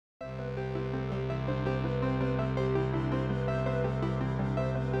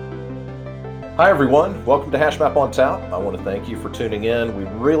Hi, everyone. Welcome to HashMap on Tap. I want to thank you for tuning in. We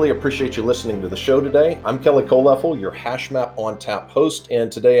really appreciate you listening to the show today. I'm Kelly Coleffel, your HashMap on Tap host, and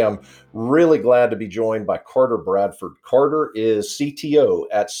today I'm really glad to be joined by Carter Bradford. Carter is CTO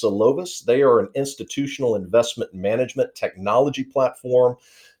at Solovis. They are an institutional investment management technology platform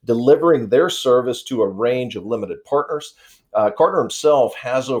delivering their service to a range of limited partners. Carter himself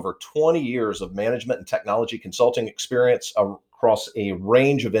has over 20 years of management and technology consulting experience across a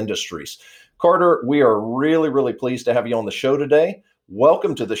range of industries. Carter, we are really, really pleased to have you on the show today.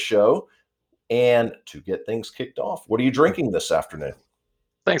 Welcome to the show. And to get things kicked off, what are you drinking this afternoon?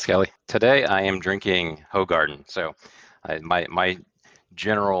 Thanks, Kelly. Today I am drinking Hogarden. My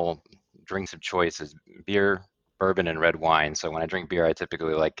general drinks of choice is beer, bourbon, and red wine. So when I drink beer, I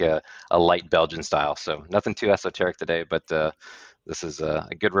typically like a light Belgian style. So nothing too esoteric today, but this is a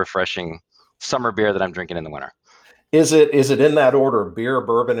good, refreshing summer beer that I'm drinking in the winter. Is it in that order, beer,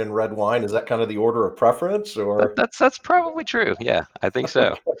 bourbon, and red wine? Is that kind of the order of preference, That, or? that's that's probably true. Yeah, I think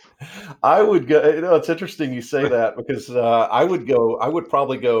so. I would go. It's interesting you say that because I would go. I would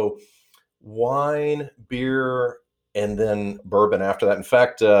probably go wine, beer, and then bourbon after that. In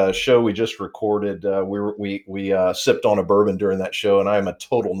fact, show we just recorded, we sipped on a bourbon during that show, and I am a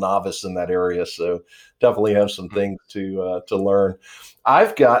total novice in that area, so definitely have some Mm. things to learn.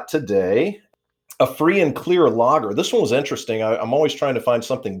 I've got today a free and clear lager. This one was interesting. I'm always trying to find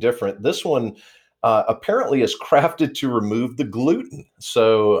something different. This one apparently is crafted to remove the gluten,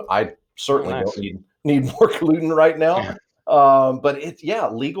 so I Oh, certainly don't nice. need more gluten right now. But it's, yeah,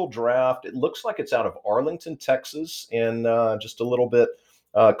 legal draft. It looks like it's out of Arlington, Texas, and just a little bit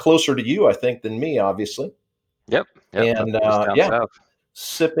closer to you, I think, than me, obviously. Yep, yep. And Just down yeah, south.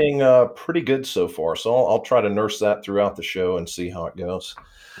 sipping pretty good so far. So I'll try to nurse that throughout the show and see how it goes.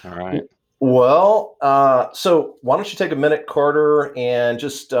 All right. Well, so why don't you take a minute, Carter, and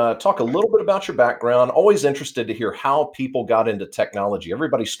just talk a little bit about your background? Always interested to hear how people got into technology.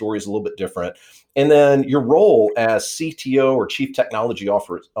 Everybody's story is a little bit different. And then your role as CTO or Chief Technology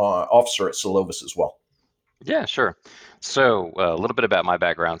Officer at Solovis as well. Yeah, sure. So a little bit about my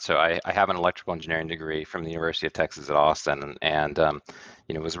background. So I have an electrical engineering degree from the University of Texas at Austin, and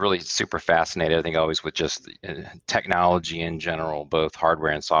was really super fascinated. I think always with just technology in general, both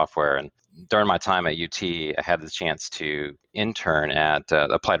hardware and software. And during my time at UT, I had the chance to intern at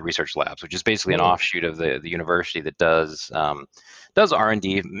Applied Research Labs, which is basically an Mm, offshoot of the university that does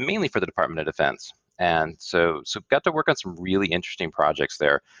R&D mainly for the Department of Defense. And so got to work on some really interesting projects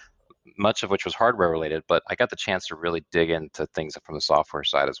there, much of which was hardware related, but I got the chance to really dig into things from the software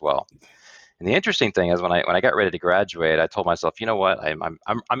side as well. And the interesting thing is when I got ready to graduate, I told myself, you know what,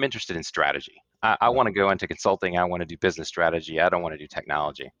 I'm interested in strategy. I right. want to go into consulting. I want to do business strategy. I don't want to do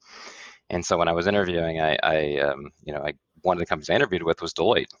technology. And so when I was interviewing, I one of the companies I interviewed with was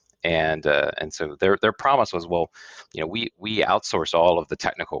Deloitte. And so their promise was, well, we outsource all of the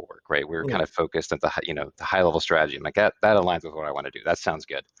technical work, right? We're kind Mm, of focused at the high level strategy. I'm like, that aligns with what I want to do. That sounds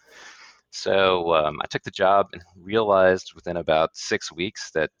good. So I took the job and realized within about 6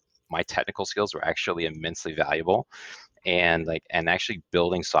 weeks that my technical skills were actually immensely valuable, and actually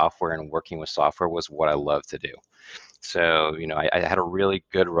building software and working with software was what I love to do. So I had a really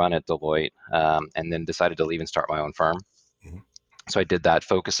good run at Deloitte, and then decided to leave and start my own firm. mhm. So I did that,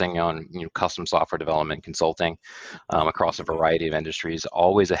 focusing on custom software development consulting across a variety of industries.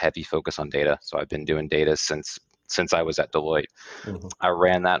 Always a heavy focus on data. So I've been doing data since I was at Deloitte. Mhm. I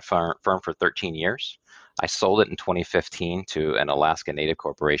ran that firm for 13 years. I sold it in 2015 to an Alaska Native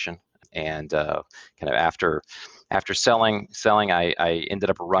corporation, and kind of after selling, I ended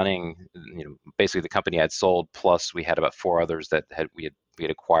up running, basically the company I'd sold. Plus, we had about four others that we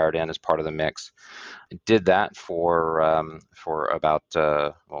had acquired in as part of the mix. I did that for about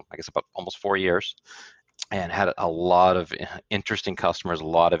I guess about almost 4 years, and had a lot of interesting customers, a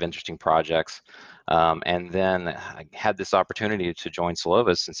lot of interesting projects. And then I had this opportunity to join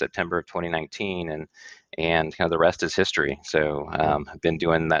Solovis in September of 2019, and kind of the rest is history. So I've been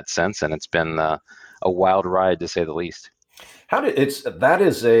doing that since, and it's been a wild ride to say the least. How did it's that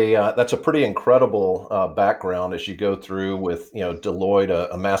is a that's a pretty incredible background as you go through with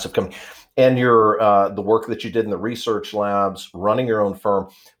Deloitte, a massive company, and your the work that you did in the research labs, running your own firm.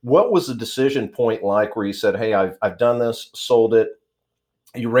 What was the decision point like where you said, "Hey, I've done this, sold it."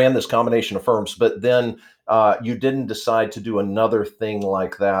 You ran this combination of firms, but then you didn't decide to do another thing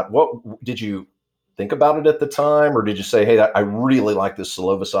like that. What did you think about it at the time, or did you say, "Hey, I really like this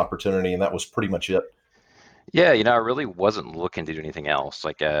Solovis opportunity," and that was pretty much it? Yeah, I really wasn't looking to do anything else.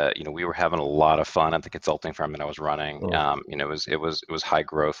 Like, we were having a lot of fun at the consulting firm that I was running. Mm, It was high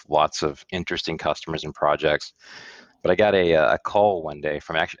growth, lots of interesting customers and projects. But I got a call one day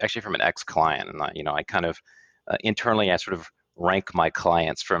from actually from an ex-client, and I kind of internally I sort of rank my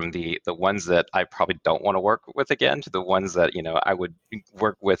clients from the ones that I probably don't want to work with again to the ones that I would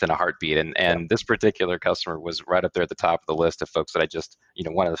work with in a heartbeat. And Yeah. and this particular customer was right up there at the top of the list of folks that I just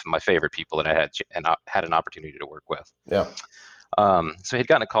one of my favorite people that I had an opportunity to work with. Yeah. So he'd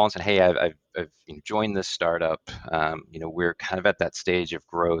gotten a call and said, "Hey, I've joined this startup. We're kind of at that stage of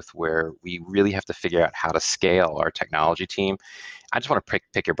growth where we really have to figure out how to scale our technology team. I just want to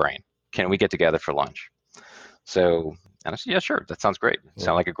pick your brain. Can we get together for lunch?" So, and I said, "Yeah, sure. That sounds great.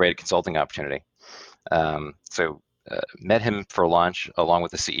 Sound like a great consulting opportunity." Met him for lunch along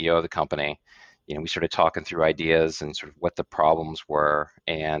with the CEO of the company. We started talking through ideas and sort of what the problems were,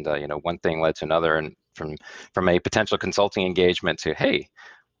 and one thing led to another, and from a potential consulting engagement to, "Hey,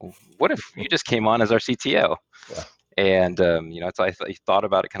 what if you just came on as our CTO?" Yeah. And so I thought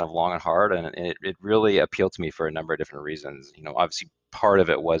about it kind of long and hard, and it really appealed to me for a number of different reasons. Obviously part of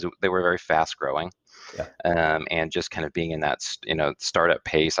it was they were very fast growing, Yeah. and just kind of being in that startup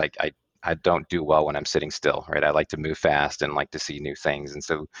pace. I don't do well when I'm sitting still, right? I like to move fast and like to see new things, and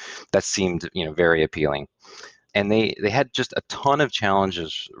so that seemed very appealing. And they had just a ton of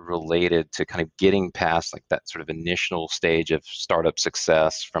challenges related to kind of getting past like that sort of initial stage of startup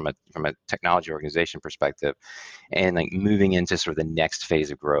success from a technology organization perspective, and like moving into sort of the next phase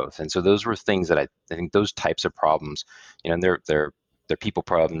of growth. And so those were things that I think those types of problems, and they're people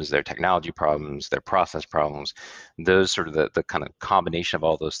problems, they're technology problems, they're process problems. Those sort of the kind of combination of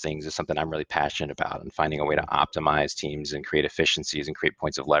all those things is something I'm really passionate about, and finding a way to optimize teams and create efficiencies and create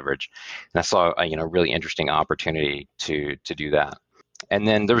points of leverage. And I saw a really interesting opportunity to do that. And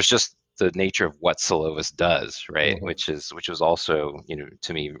then there was just the nature of what Solovis does, right? Mhm. Which was also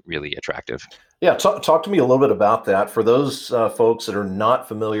to me really attractive. Yeah, talk to me a little bit about that. For those folks that are not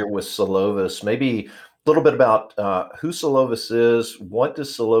familiar with Solovis, maybe a little bit about who Solovis is. What does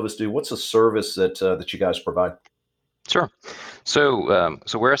Solovis do? What's the service that you guys provide? Sure. So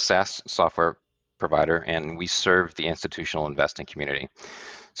we're a SaaS software provider, and we serve the institutional investing community.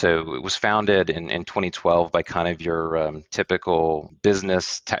 So it was founded in 2012 by kind of your typical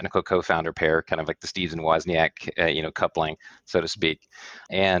business technical co-founder pair, kind of like the Steves and Wozniak, coupling, so to speak.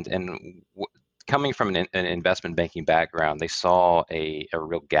 And coming from an investment banking background, they saw a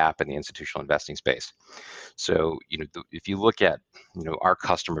real gap in the institutional investing space. So if you look at our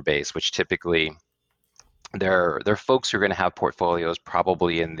customer base, which typically they're folks who are going to have portfolios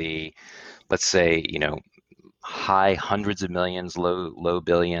probably in the, let's say, high hundreds of millions, low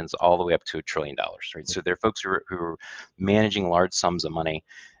billions, all the way up to $1 trillion, right? So they're folks who are managing large sums of money,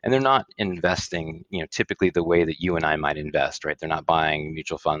 and they're not investing, typically the way that you and I might invest, right? They're not buying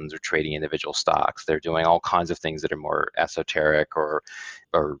mutual funds or trading individual stocks. They're doing all kinds of things that are more esoteric or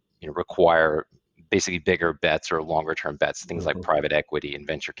require basically bigger bets or longer term bets, things like Mhm. private equity and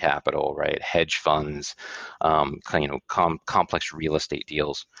venture capital, right? Hedge funds, complex real estate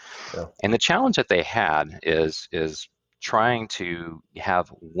deals. Yeah. And the challenge that they had is trying to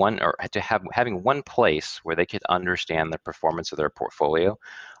have having one place where they could understand the performance of their portfolio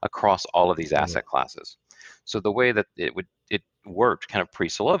across all of these Mhm. asset classes. So the way that it worked kind of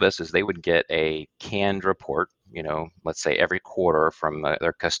pre-Solovis is they would get a canned report, let's say every quarter from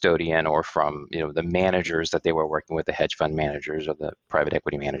their custodian or from the managers that they were working with, the hedge fund managers or the private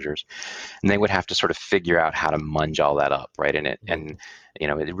equity managers, and they would have to sort of figure out how to munge all that up, right? And Mhm.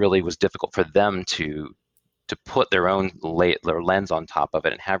 it really was difficult for them to put their lens on top of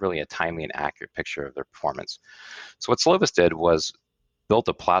it and have really a timely and accurate picture of their performance. So what Solovis did was built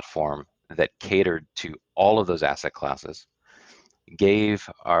a platform that catered to all of those asset classes, gave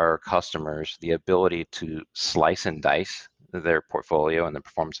our customers the ability to slice and dice their portfolio and the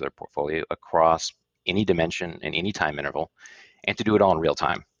performance of their portfolio across any dimension and any time interval, and to do it all in real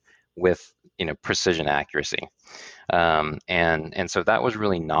time with precision accuracy. And so that was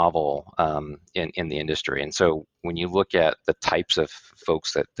really novel in the industry. And so when you look at the types of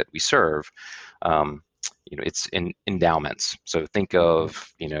folks that we serve, um, it's in endowments. So think Mhm.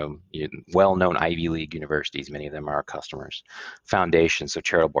 of well-known Ivy League universities. Many of them are our customers. Foundations, so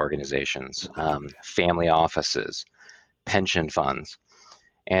charitable organizations, family offices, pension funds.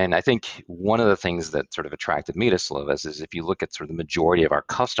 And I think one of the things that sort of attracted me to Solovis is if you look at sort of the majority of our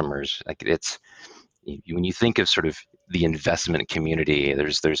customers, like when you think of sort of the investment community,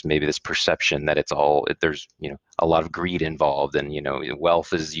 there's maybe this perception that there's a lot of greed involved, and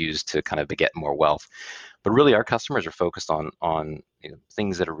wealth is used to kind of beget more wealth. But really, our customers are focused on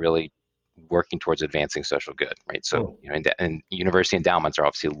things that are really working towards advancing social good, right? So, Mm. and university endowments are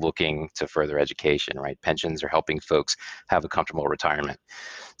obviously looking to further education, right? Pensions are helping folks have a comfortable retirement.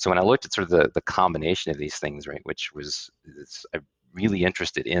 So when I looked at sort of the combination of these things, right, which was I'm really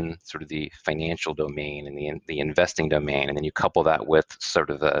interested in sort of the financial domain and the investing domain, and then you couple that with sort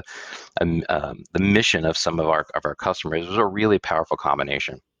of the mission of some of our customers, it was a really powerful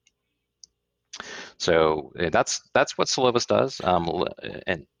combination. So that's what Solovis does.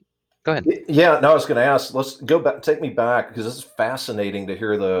 And go ahead. Yeah, no, I was going to ask. Let's go back. Take me back because this is fascinating to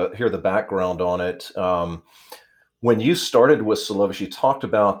hear the background on it. When you started with Solovis, you talked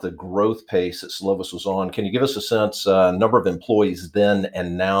about the growth pace that Solovis was on. Can you give us a sense, number of employees then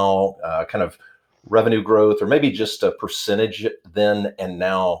and now, kind of revenue growth, or maybe just a percentage then and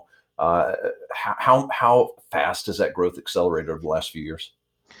now? Uh, how fast has that growth accelerated over the last few years?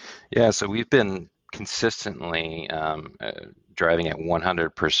 Yeah, so we've been consistently driving at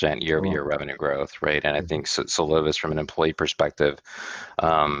 100% year-over-year Mm, revenue growth, right? And I mhm, think Solovis, from an employee perspective,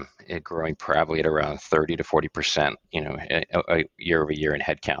 it growing probably at around 30 to 40%, year over year in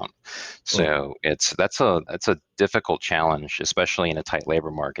headcount. mm. So that's a difficult challenge, especially in a tight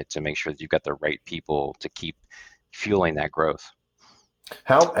labor market, to make sure that you've got the right people to keep fueling that growth.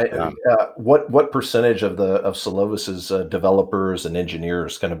 How Um, what percentage of Solovis's developers and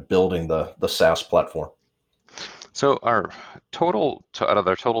engineers kind of building the SaaS platform? So our out of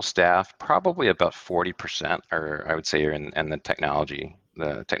our total staff, probably about 40% are, I would say, are in the technology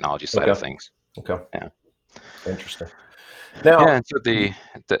side Okay, of things. okay, Yeah. interesting. Yeah, Now, and so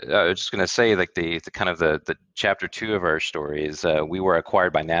I was just going to say, like, the kind of the chapter two of our story is, we were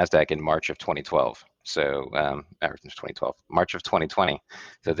acquired by NASDAQ in March of 2012. So, or 2012, March of 2020,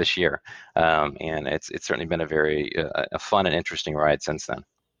 so this year, and it's certainly been a fun and interesting ride since then.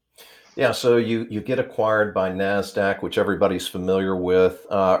 yeah, so you get acquired by NASDAQ, which everybody's familiar with.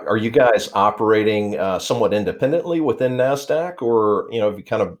 Are you guys operating somewhat independently within NASDAQ, or have you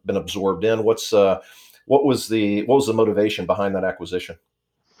kind of been absorbed in? What was the motivation behind that acquisition?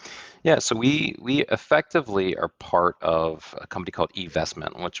 Yeah, so we effectively are part of a company called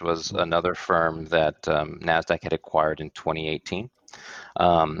eVestment, which was Mm, another firm that, NASDAQ had acquired in 2018.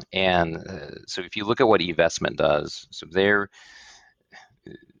 And so if you look at what eVestment does, so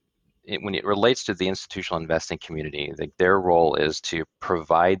when it relates to the institutional investing community, their role is to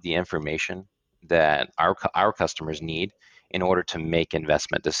provide the information that our customers need in order to make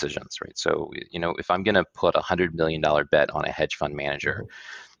investment decisions, right? So, if I'm going to put $100 million bet on a hedge fund manager,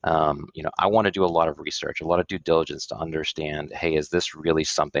 mhm. I want to do a lot of research, a lot of due diligence to understand, hey, is this really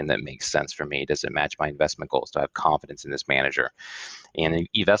something that makes sense for me? Does it match my investment goals? Do I have confidence in this manager? And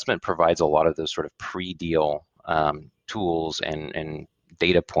eVestment provides a lot of those sort of pre-deal tools and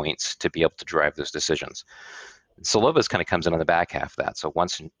data points to be able to drive those decisions. Solovis kind of comes in on the back half of that. So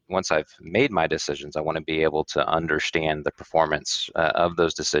once I've made my decisions, I want to be able to understand the performance of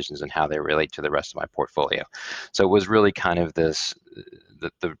those decisions and how they relate to the rest of my portfolio. So it was really kind of this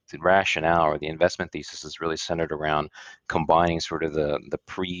the rationale, or the investment thesis, is really centered around combining sort of the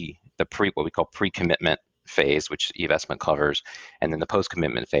pre what we call pre-commitment phase, which eVestment covers, and then the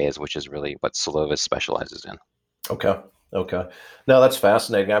post-commitment phase, which is really what Solovis specializes in. Okay. Okay. No, that's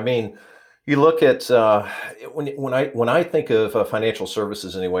fascinating. I mean, you look at when I think of financial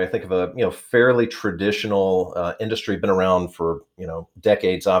services anyway, I think of a fairly traditional industry, been around for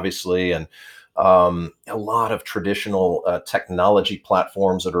decades, obviously, and a lot of traditional technology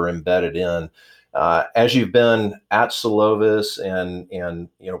platforms that are embedded in. As you've been at Solovis and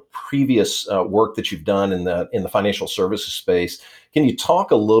previous work that you've done in the financial services space, can you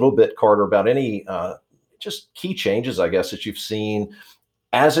talk a little bit, Carter, about any just key changes, I guess, that you've seen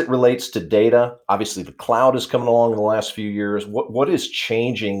as it relates to data? Obviously, the cloud is coming along in the last few years. What is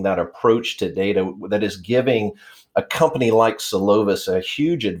changing that approach to data that is giving a company like Solovis a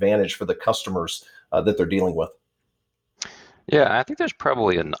huge advantage for the customers that they're dealing with? Yeah, I think there's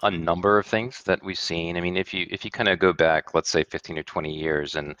probably a number of things that we've seen. I mean, if you kind of go back, let's say 15 or 20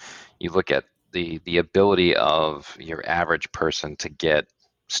 years, and you look at the ability of your average person to get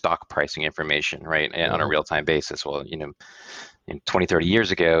stock pricing information, right, and on a Mhm. real-time basis. Well, 20, 30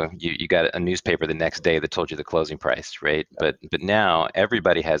 years ago, you got a newspaper the next day that told you the closing price, right? But now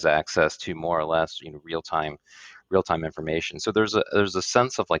everybody has access to more or less, real-time information. So there's a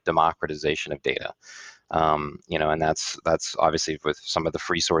sense of, like, democratization of data, and that's obviously with some of the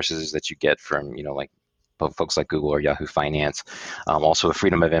free sources that you get from, like folks like Google or Yahoo Finance. Also, the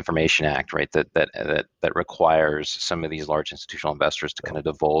Freedom of Information Act, right? That requires some of these large institutional investors to kind of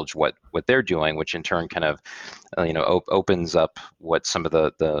divulge what they're doing, which in turn kind of opens up what some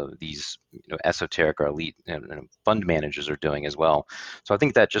of these esoteric or elite fund managers are doing as well. So I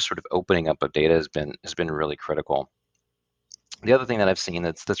think that just sort of opening up of data has been really critical. The other thing that I've seen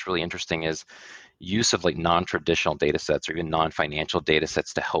that's really interesting is use of like non-traditional data sets or even non-financial data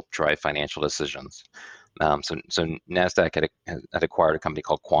sets to help drive financial decisions. So NASDAQ had acquired a company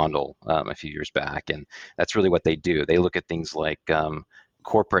called Quandl a few years back, and that's really what they do. They look at things like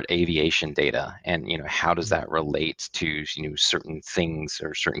corporate aviation data, and how does that relate to certain things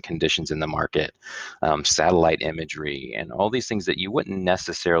or certain conditions in the market, satellite imagery, and all these things that you wouldn't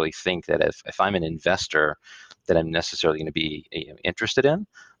necessarily think that if I'm an investor that I'm necessarily going to be interested in,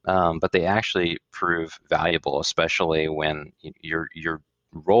 but they actually prove valuable, especially when your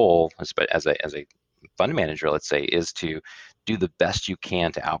role as a fund manager, let's say, is to do the best you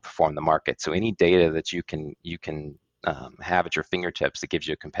can to outperform the market. So any data that you can have at your fingertips that gives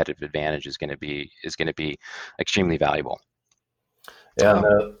you a competitive advantage is going to be extremely valuable. Yeah,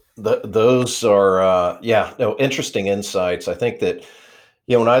 those are interesting insights. I think that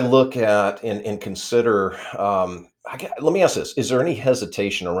when I look at and consider, let me ask this: is there any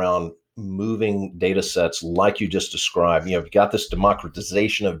hesitation around moving data sets like you just described? You've got this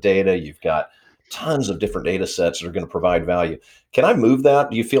democratization of data. You've got tons of different data sets that are going to provide value. Can I move that?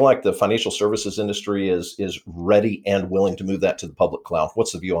 Do you feel like the financial services industry is ready and willing to move that to the public cloud?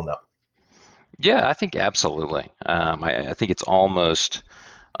 What's the view on that? Yeah, I think absolutely. I think it's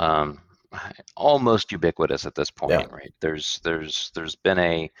um, almost ubiquitous at this Yeah. point, right? There's been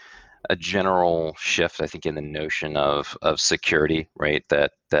a general shift, I think, in the notion of security, right?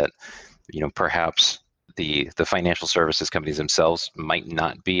 That perhaps the financial services companies themselves might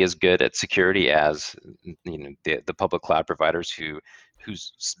not be as good at security as the public cloud providers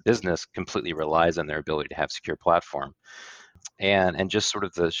whose business completely relies on their ability to have secure platform. And just sort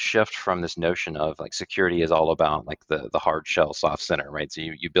of the shift from this notion of like security is all about like the hard shell soft center, right? So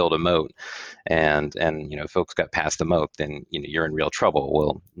you build a moat, and folks got past the moat, then you're in real trouble.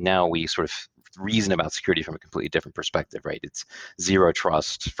 Well, now we sort of reason about security from a completely different perspective, right? It's zero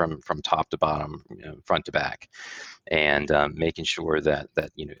trust from top to bottom, front to back, and making sure that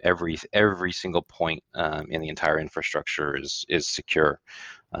every single point in the entire infrastructure is secure.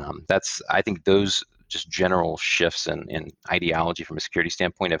 That's I think those just general shifts in ideology from a security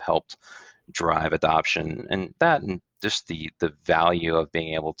standpoint have helped drive adoption, and just the value of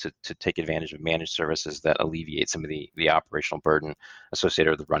being able to take advantage of managed services that alleviate some of the operational burden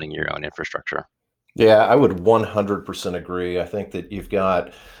associated with running your own infrastructure. Yeah, I would 100% agree. I think that you've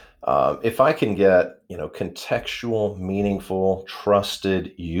got, if I can get, contextual, meaningful,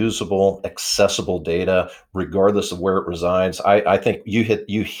 trusted, usable, accessible data, regardless of where it resides, I think you hit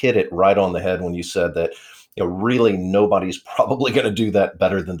it right on the head when you said that, really nobody's probably going to do that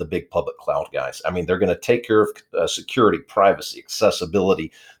better than the big public cloud guys. I mean, they're going to take care of security, privacy,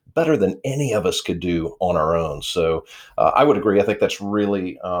 accessibility better than any of us could do on our own. So I would agree. I think that's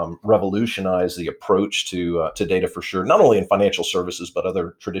really revolutionized the approach to data for sure, not only in financial services but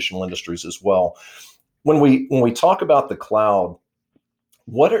other traditional industries as well. When we talk about the cloud,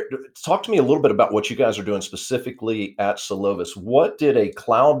 talk to me a little bit about what you guys are doing specifically at Solovis. What did a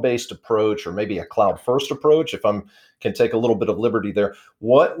cloud-based approach, or maybe a cloud-first approach, if I'm can take a little bit of liberty there,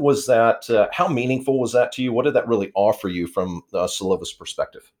 what was that? How meaningful was that to you? What did that really offer you from Solovis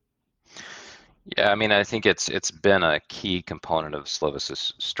perspective? Yeah, I mean, I think it's been a key component of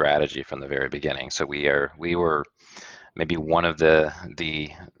Slovis's strategy from the very beginning. So we were maybe one of the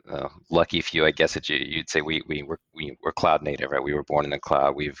lucky few, I guess, that you'd say we were cloud native, right? We were born in the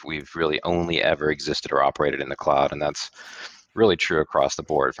cloud. We've really only ever existed or operated in the cloud, and that's really true across the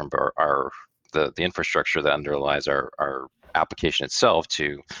board, from the infrastructure that underlies our application itself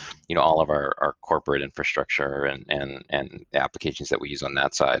to all of our corporate infrastructure and applications that we use on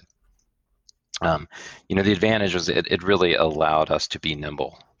that side. um, the advantage was it really allowed us to be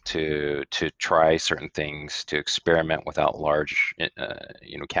nimble, to try certain things, to experiment without large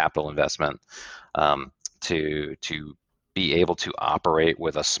capital investment, to be able to operate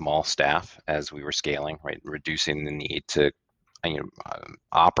with a small staff as we were scaling, right, reducing the need to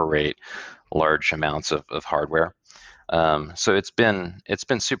operate large amounts of hardware. So it's been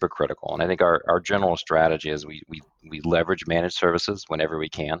super critical, and I think our general strategy is we leverage managed services whenever we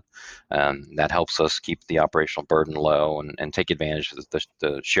can. That helps us keep the operational burden low and take advantage of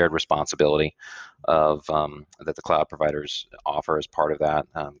the shared responsibility of that the cloud providers offer as part of that.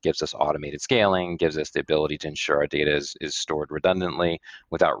 Gives us automated scaling, gives us the ability to ensure our data is stored redundantly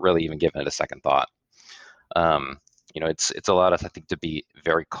without really even giving it a second thought. It's allowed us, I think, to be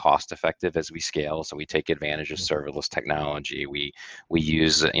very cost effective as we scale. So we take advantage of serverless technology. We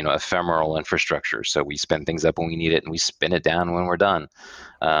use ephemeral infrastructure. So we spin things up when we need it, and we spin it down when we're done.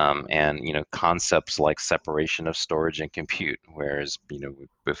 And concepts like separation of storage and compute, whereas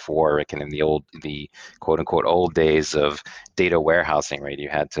before, like in the quote unquote old days of data warehousing, right? You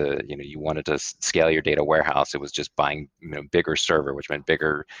had to you wanted to scale your data warehouse. It was just buying bigger server, which meant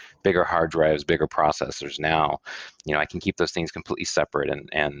bigger hard drives, bigger processors. Now, I can keep those things completely separate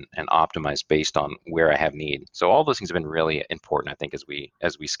and optimize based on where I have need. So all those things have been really important, I think, as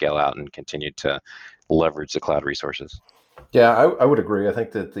we scale out and continue to leverage the cloud resources. Yeah, I would agree. I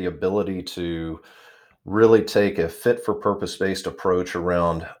think that the ability to really take a fit for purpose based approach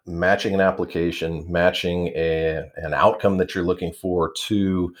around matching an application, matching an outcome that you're looking for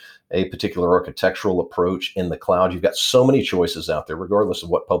to a particular architectural approach in the cloud. You've got so many choices out there, regardless of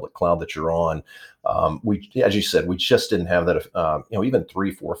what public cloud that you're on. As you said, we just didn't have that. Even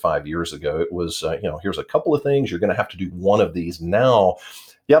 3, 4, 5 years ago, it was here's a couple of things. You're going to have to do one of these now.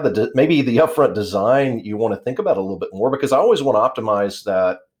 Yeah, maybe the upfront design you want to think about a little bit more, because I always want to optimize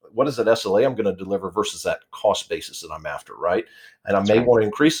that. What is that SLA I'm going to deliver versus that cost basis that I'm after, right? And I That's may right. want to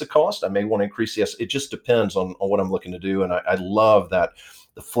increase the cost. I may want to increase the It just depends on what I'm looking to do. And I love that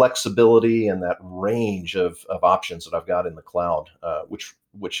the flexibility and that range of options that I've got in the cloud,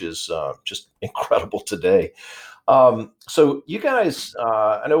 which is just incredible today. So you guys,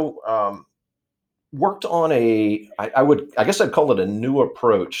 I know, worked on I guess I'd call it a new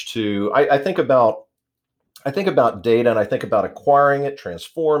approach to. I think about data, and I think about acquiring it,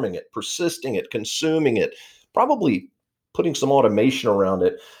 transforming it, persisting it, consuming it, probably putting some automation around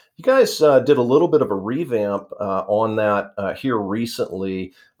it. You guys did a little bit of a revamp on that here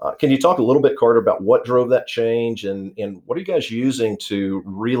recently. Can you talk a little bit, Carter, about what drove that change, and what are you guys using to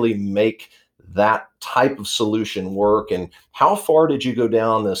really make that type of solution work? And how far did you go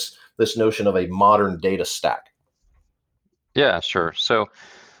down this notion of a modern data stack? Yeah, sure. So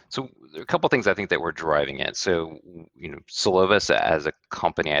there are a couple things I think that we're driving it. So, Solovis as a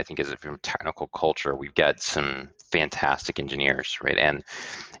company, I think, is a from technical culture. We've got some fantastic engineers, right?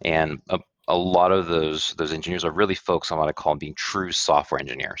 And a lot of those engineers are really focused on what I call being true software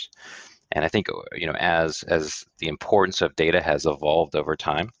engineers. And I think, as the importance of data has evolved over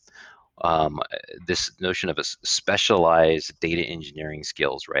time, um, this notion of a specialized data engineering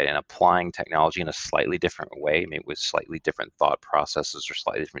skills, right, and applying technology in a slightly different way, maybe with slightly different thought processes or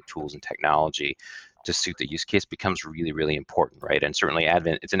slightly different tools and technology to suit the use case becomes really, really important, right? And certainly,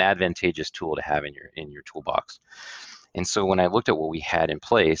 it's an advantageous tool to have in your toolbox. And so when I looked at what we had in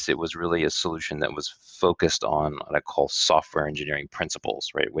place, it was really a solution that was focused on what I call software engineering principles,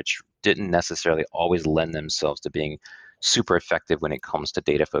 right? Which didn't necessarily always lend themselves to being super effective when it comes to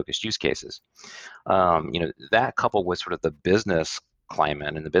data focused use cases. That coupled with sort of the business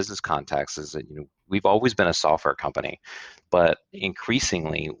climate and the business context is that we've always been a software company, but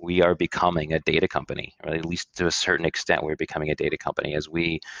increasingly we are becoming a data company, or at least to a certain extent we're becoming a data company as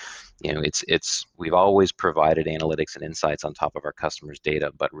we we've always provided analytics and insights on top of our customers'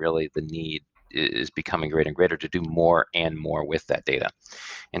 data, but really the need is becoming greater and greater to do more and more with that data.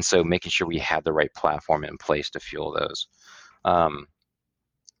 And so making sure we have the right platform in place to fuel those. Um,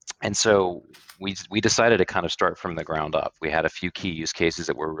 and so we decided to kind of start from the ground up. We had a few key use cases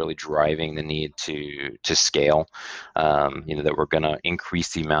that were really driving the need to scale. That we're going to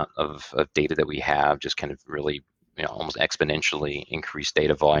increase the amount of data that we have, just kind of really almost exponentially increase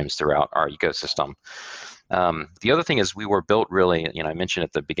data volumes throughout our ecosystem. The other thing is we were built really. I mentioned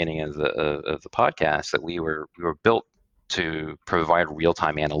at the beginning of the podcast that we were built to provide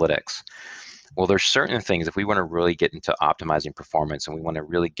real-time analytics. Well, there's certain things, if we want to really get into optimizing performance and we want to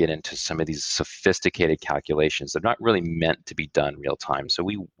really get into some of these sophisticated calculations, they're not really meant to be done real time. So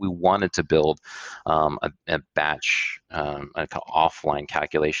we wanted to build a batch, a offline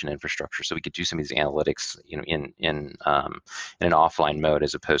calculation infrastructure, so we could do some of these analytics, in an offline mode,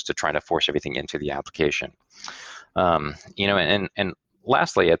 as opposed to trying to force everything into the application. And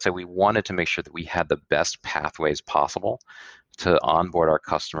lastly, I'd say we wanted to make sure that we had the best pathways possible to onboard our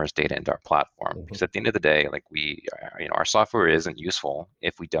customers' data into our platform. Because Mhm. at the end of the day, like our software isn't useful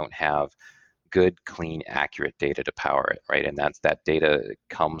if we don't have good, clean, accurate data to power it, right? And that data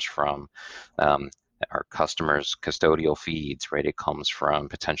comes from um, our customers' custodial feeds, right? It comes from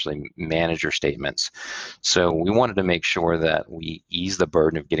potentially manager statements. So we wanted to make sure that we ease the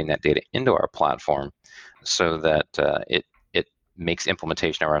burden of getting that data into our platform, so that it makes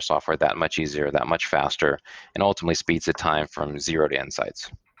implementation of our software that much easier, that much faster, and ultimately speeds the time from zero to insights.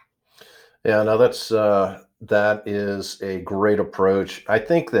 Yeah, no, that is a great approach. I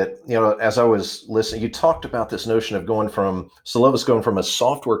think that, as I was listening, you talked about this notion of going from Solovis going from a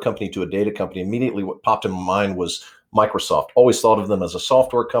software company to a data company. Immediately what popped in my mind was Microsoft. Always thought of them as a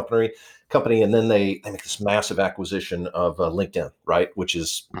software company, and then they make this massive acquisition of LinkedIn, right, which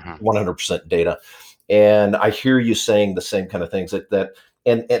is Hmm. 100% data. And I hear you saying the same kind of things and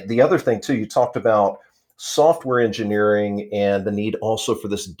the other thing too, you talked about software engineering and the need also for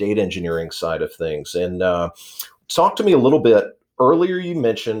this data engineering side of things. And talk to me a little bit. Earlier, you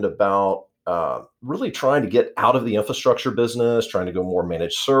mentioned about really trying to get out of the infrastructure business, trying to go more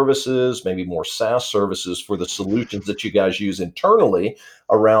managed services, maybe more SaaS services for the solutions that you guys use internally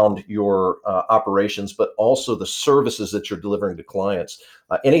around your operations, but also the services that you're delivering to clients.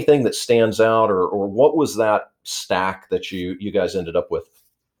 Anything that stands out, or what was that stack that you guys ended up with?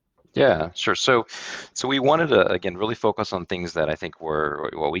 Yeah, sure. So we wanted to again really focus on things that I think were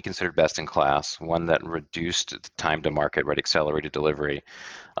what we considered best in class. One that reduced the time to market, right, accelerated delivery,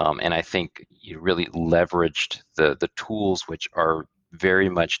 and I think you really leveraged the tools which are very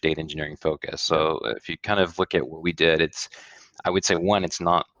much data engineering focused. Yeah. So if you kind of look at what we did, I would say one, it's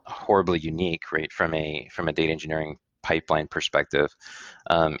not horribly unique, right, from a data engineering pipeline perspective,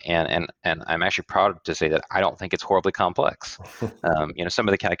 and I'm actually proud to say that I don't think it's horribly complex. Some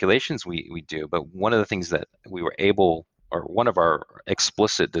of the calculations we do, but one of the things that we were able, or one of our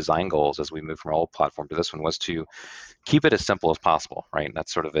explicit design goals as we moved from our old platform to this one was to keep it as simple as possible, right? And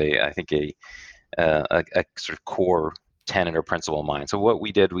that's sort of I think a sort of core tenet or principle of mine. So what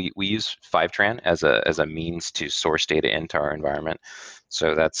we did, we use Fivetran as a means to source data into our environment.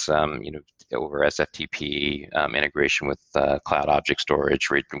 So that's over SFTP integration with cloud object storage,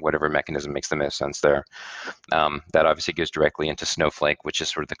 whatever mechanism makes the most sense there. That obviously goes directly into Snowflake, which is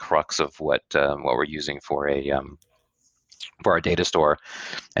sort of the crux of what we're using for our data store.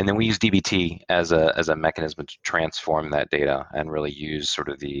 And then we use dbt as a mechanism to transform that data and really use sort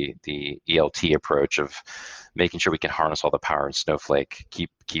of the ELT approach of making sure we can harness all the power in Snowflake,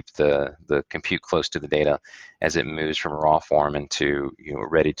 keep the compute close to the data as it moves from raw form into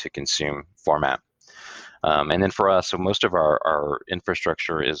ready to consume format. And then for us, so most of our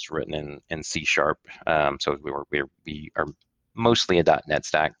infrastructure is written in C sharp. So we are mostly a .NET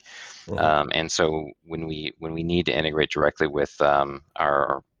stack. Mhm. And so when we need to integrate directly with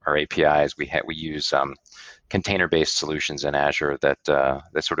our APIs, we use container-based solutions in Azure that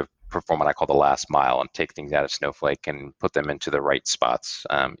sort of perform what I call the last mile and take things out of Snowflake and put them into the right spots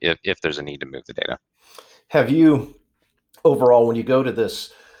if there's a need to move the data. Have you overall, when you go to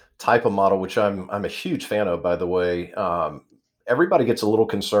this type of model, which I'm a huge fan of, by the way, everybody gets a little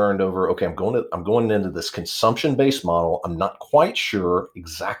concerned over, okay, I'm going into this consumption based model. I'm not quite sure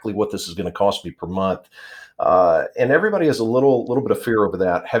exactly what this is going to cost me per month. And everybody has a little bit of fear over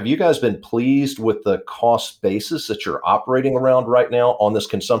that. Have you guys been pleased with the cost basis that you're operating around right now on this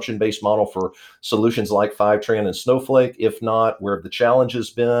consumption based model for solutions like Fivetran and Snowflake? If not, where have the challenges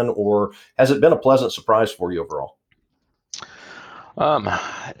been, or has it been a pleasant surprise for you overall? Um,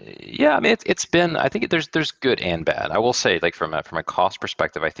 yeah, I mean it's been. I think there's good and bad. I will say, like from a cost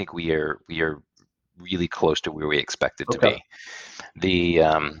perspective, I think we are really close to where we expected to Okay. be.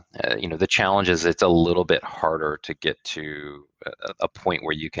 The challenge is it's a little bit harder to get to a point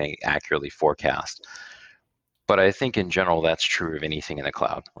where you can accurately forecast. But I think in general that's true of anything in the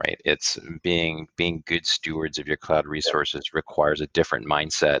cloud, right? It's being good stewards of your cloud resources requires a different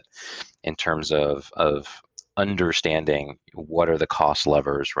mindset in terms of understanding what are the cost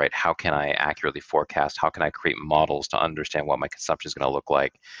levers, right? How can I accurately forecast? How can I create models to understand what my consumption is going to look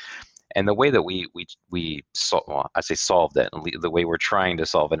like? And the way that well, I say solved it, and the way we're trying to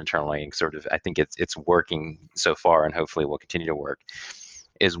solve it internally, and sort of, I think it's working so far, and hopefully will continue to work.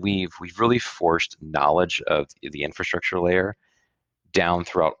 Is we've really forced knowledge of the infrastructure layer down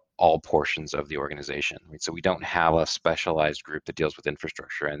throughout all portions of the organization. Right? So we don't have a specialized group that deals with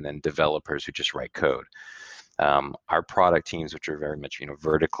infrastructure and then developers who just write code. Our product teams, which are very much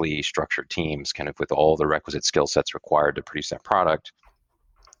vertically structured teams, kind of with all the requisite skill sets required to produce that product,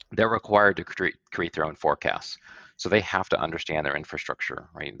 they're required to create their own forecasts. So they have to understand their infrastructure,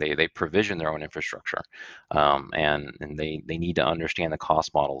 right? They provision their own infrastructure, and they need to understand the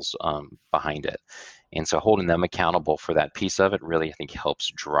cost models behind it. And so holding them accountable for that piece of it really, I think,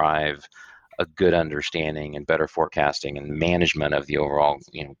 helps drive a good understanding and better forecasting and management of the overall,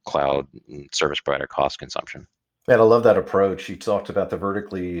 cloud and service provider cost consumption. Man, I love that approach. You talked about the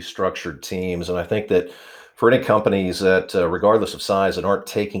vertically structured teams, and I think that for any companies that, regardless of size, that aren't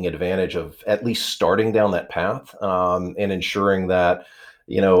taking advantage of at least starting down that path and ensuring that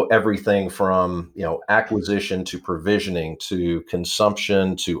everything from, acquisition to provisioning to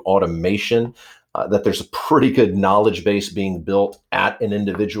consumption to automation, that there's a pretty good knowledge base being built at an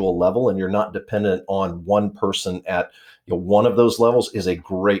individual level, and you're not dependent on one person at one of those levels is a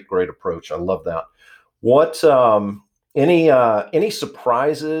great, great approach. I love that. What any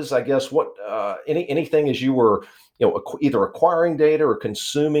surprises? I guess what anything as you were either acquiring data or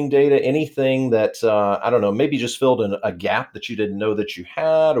consuming data, anything that I don't know, maybe just filled in a gap that you didn't know that you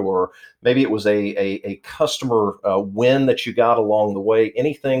had, or maybe it was a customer win that you got along the way.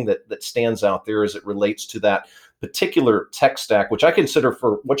 Anything that stands out there as it relates to that particular tech stack, which I consider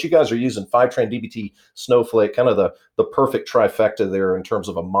for what you guys are using, Fivetran, DBT, Snowflake, kind of the perfect trifecta there in terms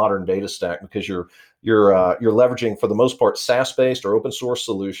of a modern data stack, because you're leveraging for the most part SaaS based or open source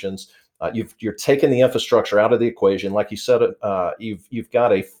solutions. You're taking the infrastructure out of the equation, like you said. You've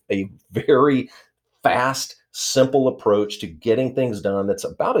got a very fast, simple approach to getting things done that's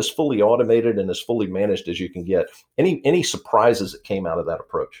about as fully automated and as fully managed as you can get. Any surprises that came out of that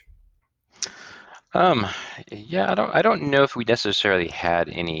approach? Um, yeah, I don't know if we necessarily had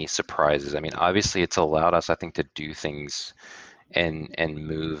any surprises. I mean, obviously it's allowed us, I think, to do things and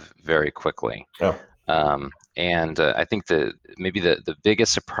move very quickly. Yeah. And I think maybe the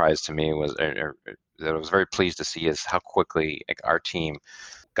biggest surprise to me was, or that I was very pleased to see, is how quickly, like, our team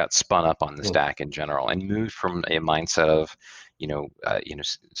got spun up on the Mm. stack in general and moved from a mindset of,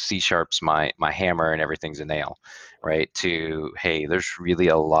 C sharp's my hammer and everything's a nail, right? To, hey, there's really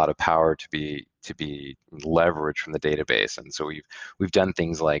a lot of power to be leveraged from the database. And so we've done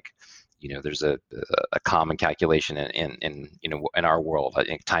things like, there's a common calculation in our world, I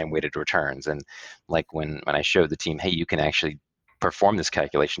think, time weighted returns. And like when I showed the team, hey, you can actually perform this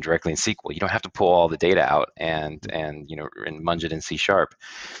calculation directly in SQL. You don't have to pull all the data out and munge it in C sharp.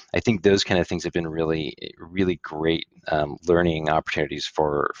 I think those kind of things have been really, really great learning opportunities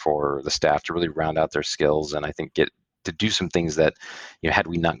for the staff to really round out their skills, and I think get to do some things that, had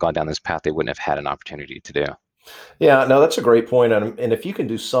we not gone down this path, they wouldn't have had an opportunity to do. Yeah, no, that's a great point. And if you can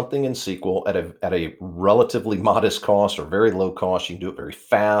do something in SQL at a relatively modest cost or very low cost, you can do it very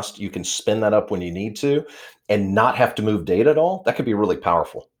fast. You can spin that up when you need to, and not have to move data at all. That could be really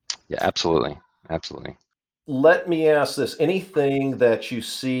powerful. Yeah, absolutely, absolutely. Let me ask this. Anything that you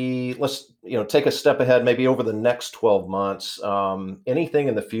see, let's, take a step ahead, maybe over the next 12 months, anything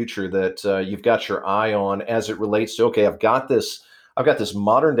in the future that you've got your eye on as it relates to, okay, I've got this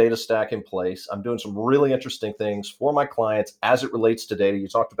modern data stack in place. I'm doing some really interesting things for my clients as it relates to data. You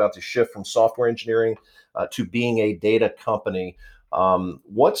talked about the shift from software engineering to being a data company.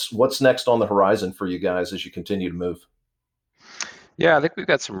 What's next on the horizon for you guys as you continue to move? Yeah, I think we've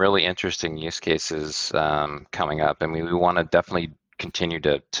got some really interesting use cases coming up. I mean, we want to definitely continue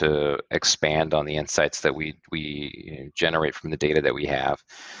to expand on the insights that we generate from the data that we have.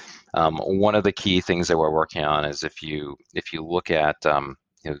 One of the key things that we're working on is, if you look at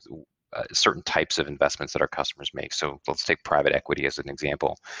certain types of investments that our customers make. So let's take private equity as an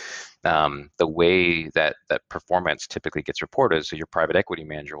example. The way that performance typically gets reported, so your private equity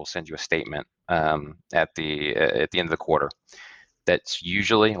manager will send you a statement at the end of the quarter. That's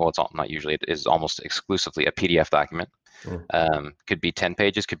usually, well, it's not usually, it is almost exclusively a PDF document. Mm. Could be 10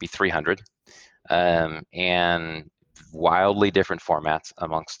 pages, could be 300, and wildly different formats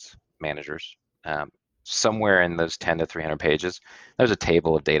amongst managers. Somewhere in those 10 to 300 pages, there's a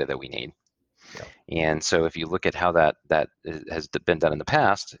table of data that we need. Yeah. And so if you look at how that has been done in the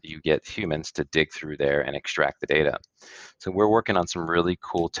past, you get humans to dig through there and extract the data. So we're working on some really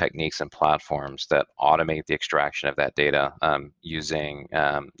cool techniques and platforms that automate the extraction of that data, using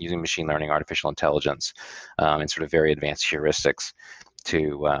machine learning, artificial intelligence, and sort of very advanced heuristics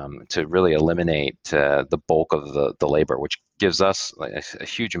to really eliminate the bulk of the labor, which gives us a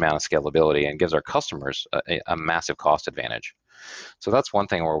huge amount of scalability and gives our customers a massive cost advantage. So that's one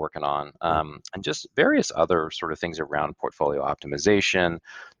thing we're working on, Mm. and just various other sort of things around portfolio optimization,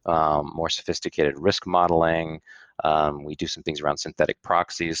 more sophisticated risk modeling. We do some things around synthetic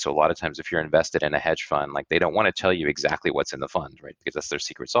proxies. So a lot of times, if you're invested in a hedge fund, like, they don't want to tell you exactly what's in the fund, right? Because that's their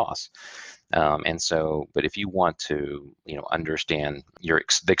secret sauce. But if you want to, understand the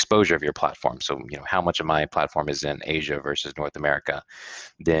exposure of your platform, so how much of my platform is in Asia versus North America,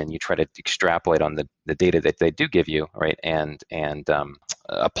 then you try to extrapolate on the data that they do give you, right, and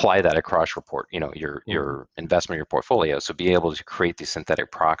apply that across your Mhm. your investment, your portfolio. So be able to create these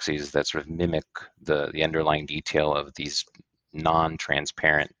synthetic proxies that sort of mimic the underlying detail of these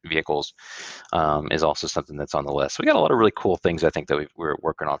non-transparent vehicles, is also something that's on the list. So we got a lot of really cool things, I think, that we're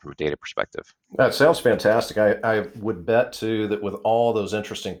working on from a data perspective. That sounds fantastic. I would bet too that with all those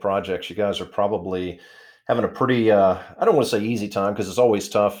interesting projects, you guys are probably having a pretty, I don't want to say easy time because it's always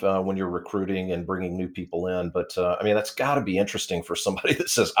tough when you're recruiting and bringing new people in. But I mean, that's got to be interesting for somebody that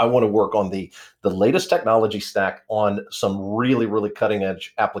says, I want to work on the latest technology stack on some really, really cutting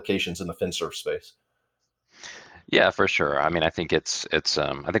edge applications in the Finserv space. Yeah, for sure. I mean, I think I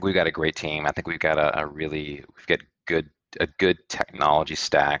think we've got a great team. I think we've got we've got good a good technology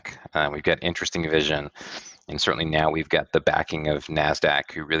stack. We've got interesting vision, and certainly now we've got the backing of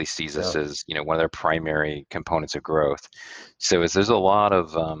Nasdaq, who really sees us Yeah. as one of their primary components of growth. So there's a lot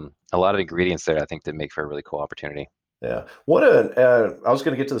of ingredients there, I think, that make for a really cool opportunity. Yeah. I was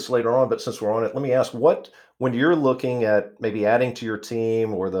going to get to this later on, but since we're on it, let me ask when you're looking at maybe adding to your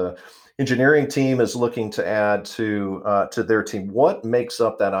team or the engineering team is looking to add to their team, what makes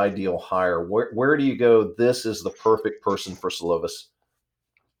up that ideal hire? Where do you go? This is the perfect person for Solovis.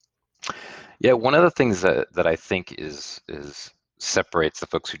 Yeah, one of the things that I think is separates the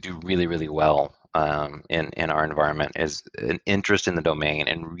folks who do really, really well in our environment is an interest in the domain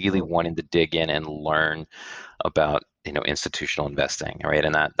and really Mm, wanting to dig in and learn about institutional investing, right?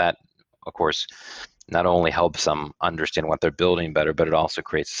 And that of course not only helps them understand what they're building better, but it also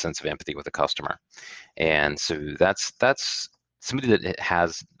creates a sense of empathy with the customer. And so that's somebody that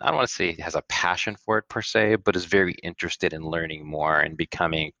has, I don't want to say has a passion for it per se, but is very interested in learning more and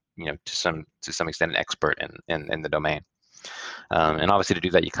becoming, to some extent, an expert in the domain. And obviously, to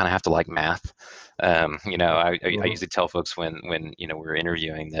do that, you kind of have to like math. I mhm, usually tell folks when we're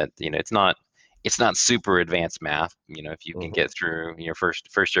interviewing that it's not super advanced math. If you can mhm, get through your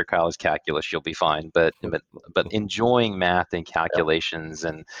first year college calculus, you'll be fine. But enjoying math and yeah, calculations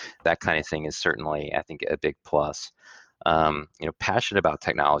and that kind of thing is certainly, I think, a big plus. Passionate about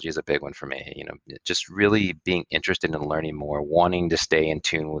technology is a big one for me. Just really being interested in learning more, wanting to stay in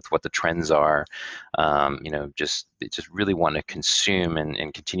tune with what the trends are. Just really want to consume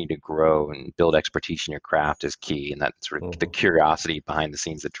and continue to grow and build expertise in your craft is key. And that sort of the mhm, curiosity behind the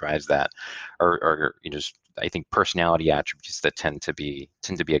scenes that drives that, or just I think personality attributes that tend to be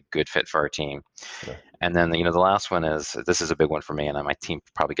a good fit for our team. yeah, And then, the last one is, this is a big one for me, and my team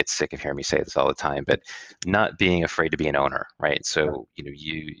probably gets sick of hearing me say this all the time, but not being afraid to be an owner, right? yeah, So,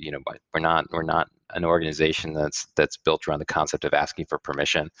 but we're not an organization that's built around the concept of asking for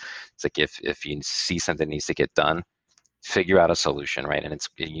permission. It's like if you see something needs to get done, figure out a solution, right? And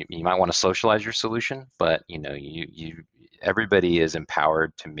you might want to socialize your solution, but you everybody is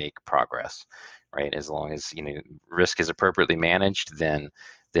empowered to make progress, right? As long as risk is appropriately managed, then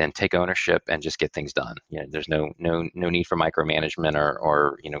take ownership and just get things done. There's no need for micromanagement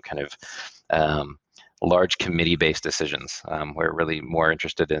or kind of um, large committee-based decisions. We're really more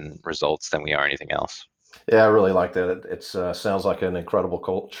interested in results than we are anything else. yeah. I really like that. It's sounds like an incredible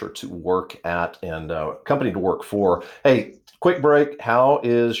culture to work at and company to work for. Hey, quick break. How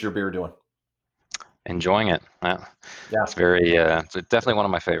is your beer doing? Enjoying it. It's Yeah. it's definitely one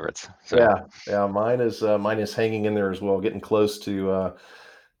of my favorites. So. Yeah, yeah, mine is hanging in there as well, getting close to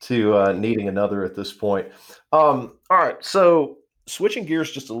needing another at this point. All right, so switching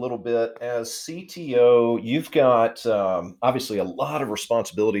gears just a little bit, as CTO, you've got obviously a lot of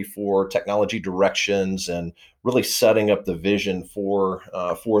responsibility for technology directions and really setting up the vision for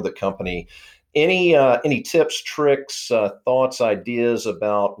the company. Any tips, tricks, thoughts, ideas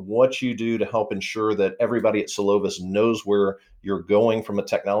about what you do to help ensure that everybody at Solovis knows where you're going from a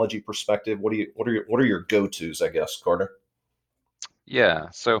technology perspective? What are your go-tos, I guess, Carter? Yeah,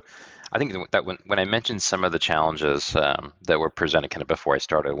 so I think that when I mentioned some of the challenges that were presented kind of before I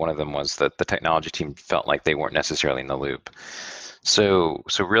started, one of them was that the technology team felt like they weren't necessarily in the loop. So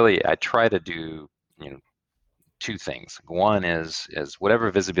really, I try to do two things. One is whatever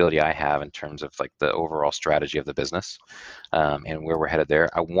visibility I have in terms of like the overall strategy of the business and where we're headed there.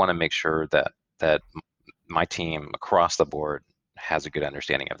 I want to make sure that my team across the board has a good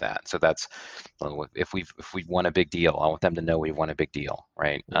understanding of that. So that's if we won a big deal, I want them to know we won a big deal,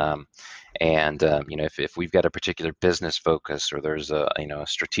 right? And if we've got a particular business focus or there's a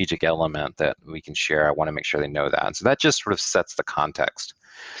strategic element that we can share, I want to make sure they know that. And so that just sort of sets the context.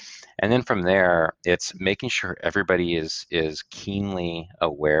 And then from there, it's making sure everybody is keenly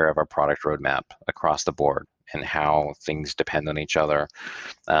aware of our product roadmap across the board and how things depend on each other.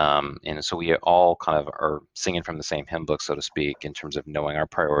 And so we all kind of are singing from the same hymn book, so to speak, in terms of knowing our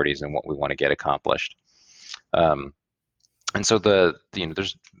priorities and what we want to get accomplished. Um, and so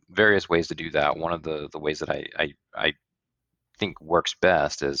there's various ways to do that. One of the ways that I think works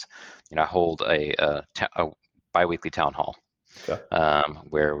best is, I hold a biweekly town hall Okay.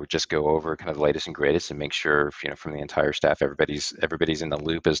 where we just go over kind of the latest and greatest and make sure, from the entire staff, everybody's in the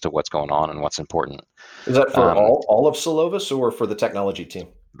loop as to what's going on and what's important. Is that for Um, all of Solovis or for the technology team?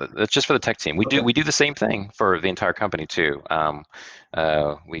 That's just for the tech team. Okay. We do the same thing for the entire company too.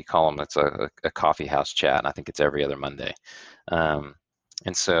 We call them, it's a coffee house chat, and I think it's every other Monday. Um,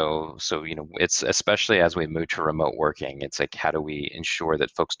 and so it's, especially as we move to remote working, it's like, how do we ensure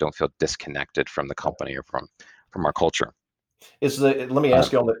that folks don't feel disconnected from the company or from our culture? Let me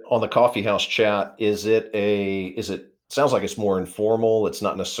ask Um, you on the coffee house chat, is it sounds like it's more informal. It's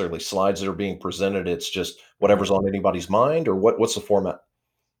not necessarily slides that are being presented. It's just mhm. whatever's on anybody's mind, or what's the format?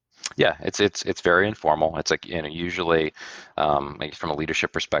 Yeah, it's very informal. It's like, usually, like from a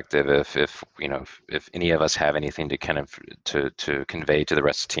leadership perspective, if if any of us have anything to kind of to convey to the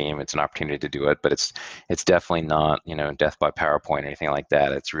rest of the team, it's an opportunity to do it. But it's definitely not, death by PowerPoint or anything like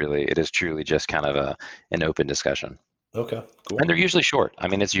that. It is truly just kind of an open discussion, Okay, and cool. they're usually short. I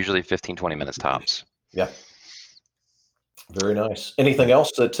mean, it's usually 15, 20 minutes tops. Yeah, very nice. Anything Yeah.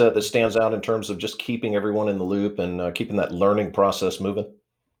 else that stands out in terms of just keeping everyone in the loop and keeping that learning process moving?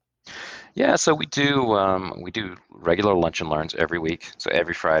 Yeah, so we do regular lunch and learns every week. So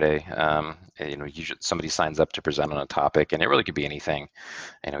every Friday, usually somebody signs up to present on a topic, and it really could be anything.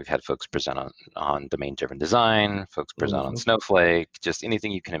 We've had folks present on domain-driven design, folks present on Hmm. Snowflake, just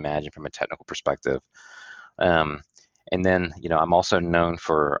anything you can imagine from a technical perspective. Um, and then, I'm also known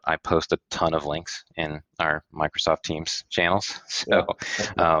for, I post a ton of links in our Microsoft Teams channels. So,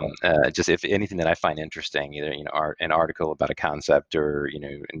 Yeah. just if anything that I find interesting, either, an article about a concept, or,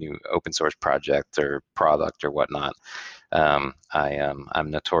 a new open source project or product or whatnot,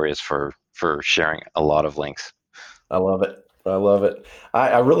 I'm notorious for sharing a lot of links. I love it. I love it.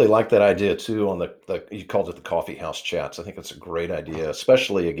 I really like that idea too on the you called it the coffee house chats. I think it's a great idea,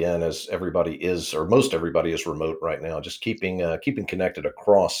 especially again as everybody is or most everybody is remote right now. Just keeping connected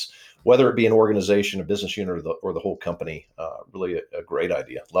across whether it be an organization, a business unit, or the whole company. Really a great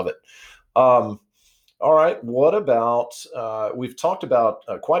idea. Love it. Um, all right. What about we've talked about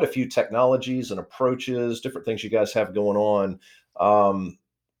quite a few technologies and approaches, different things you guys have going on.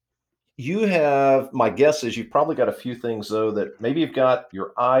 You have my guess is you've probably got a few things though that maybe you've got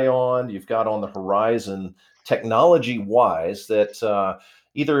your eye on, you've got on the horizon technology-wise that,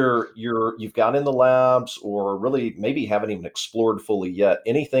 either you've got in the labs or really maybe haven't even explored fully yet.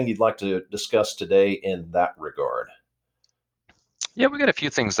 Anything you'd like to discuss today in that regard? Yeah, we got a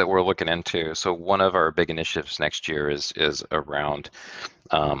few things that we're looking into. So one of our big initiatives next year is around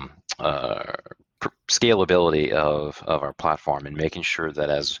um, uh, scalability of our platform, and making sure that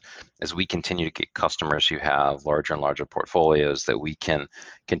as we continue to get customers who have larger and larger portfolios, that we can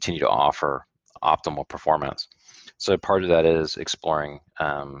continue to offer optimal performance. So part of that is exploring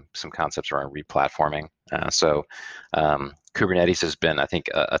some concepts around replatforming. Kubernetes has been, I think,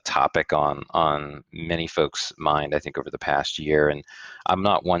 a topic on many folks' mind, I think, over the past year. And I'm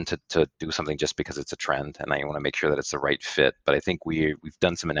not one to do something just because it's a trend, and I want to make sure that it's the right fit. But I think we've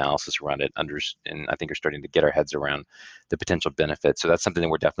done some analysis around it, and I think we're starting to get our heads around the potential benefits. So that's something that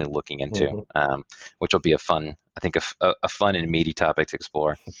we're definitely looking into, Mhm. which will be I think, a fun and meaty topic to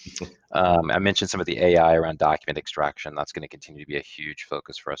explore. I mentioned some of the AI around document extraction. That's going to continue to be a huge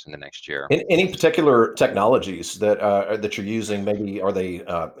focus for us in the next year. Any particular technologies that you're using? Maybe are they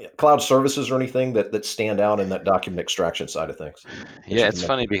cloud services or anything that stand out in that document extraction side of things that Yeah, you can it's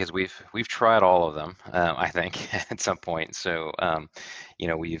funny mention? because we've tried all of them. I think at some point. So,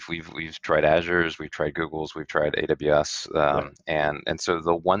 we've tried Azure's, we've tried Google's, we've tried AWS, Yeah. and so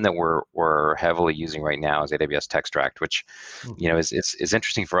the one that we're heavily using right now is AWS Textract, which, Mhm. is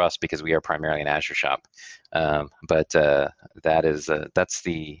interesting for us because we are primarily an Azure shop. But that's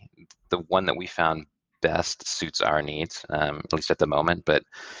the one that we found best suits our needs, at least at the moment. But,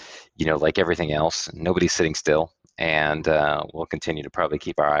 like everything else, nobody's sitting still, and we'll continue to probably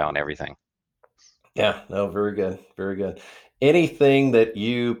keep our eye on everything. Yeah, no, very good, very good. Anything that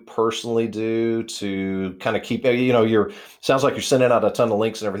you personally do to kind of keep, you're sounds like you're sending out a ton of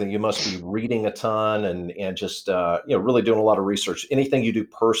links and everything. You must be reading a ton and just really doing a lot of research. Anything you do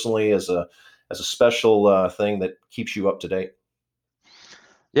personally as a special thing that keeps you up to date?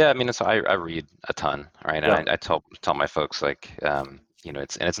 Yeah, I mean, so I read a ton, right? And Yeah, I tell my folks, like,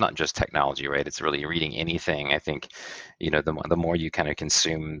 it's not just technology, right? It's really reading anything. I think, the more you kind of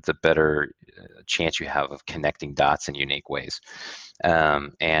consume, the better chance you have of connecting dots in unique ways. So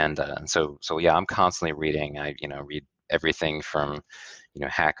yeah, I'm constantly reading. I read everything from,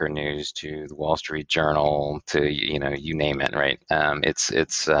 Hacker News to the Wall Street Journal to, you name it, right?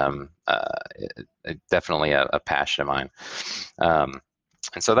 Definitely a passion of mine. Um,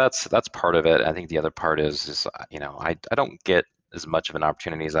 and so that's part of it. I think the other part is I don't get as much of an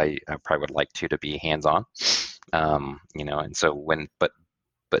opportunity as I probably would like to be hands on. And so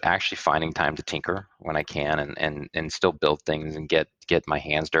but actually finding time to tinker when I can and still build things and get my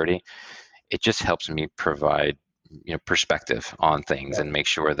hands dirty, it just helps me provide perspective on things Yeah. and make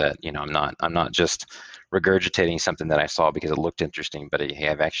sure that I'm not just regurgitating something that I saw because it looked interesting, but hey,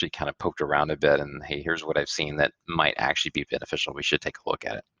 I've actually kind of poked around a bit and hey, here's what I've seen that might actually be beneficial. We should take a look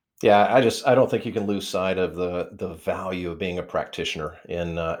at it. Yeah, I don't think you can lose sight of the value of being a practitioner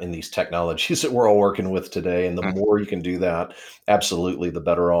in these technologies that we're all working with today. And the Hmm. more you can do that, absolutely, the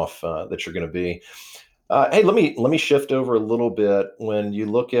better off that you're going to be. Hey, let me shift over a little bit. When you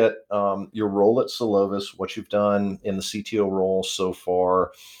look at your role at Solovis, what you've done in the CTO role so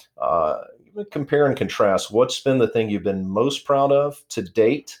far, uh, compare and contrast. What's been the thing you've been most proud of to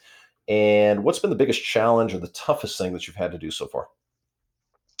date, and what's been the biggest challenge or the toughest thing that you've had to do so far?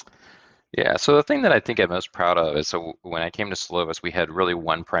 Yeah, so the thing that I think I'm most proud of is so when I came to Solovis, we had really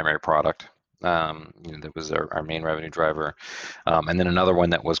one primary product. That was our main revenue driver, and then another one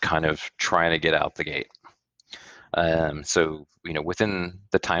that was kind of trying to get out the gate. So within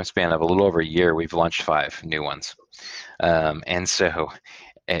the time span of a little over a year, we've launched 5 new ones. And so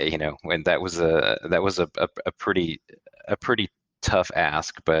when that was a pretty tough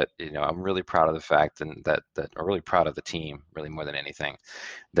ask, but I'm really proud of the fact and that I'm really proud of the team, really more than anything,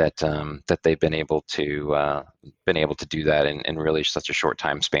 that they've been able to do that in really such a short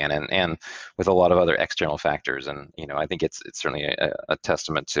time span, and with a lot of other external factors. And I think it's certainly a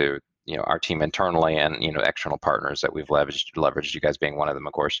testament to our team internally and external partners that we've leveraged, you guys being one of them,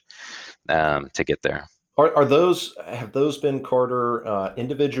 of course, to get there. Are those have those been, Carter,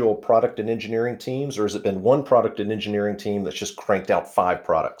 individual product and engineering teams, or has it been one product and engineering team that's just cranked out 5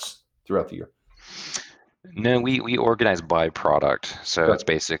 products throughout the year? No, we organize by product, so it's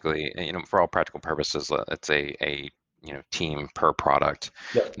Okay. basically, for all practical purposes, it's a team per product.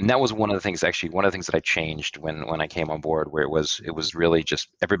 Yep. And that was one of the things, actually, one of the things that I changed when I came on board, where it was really just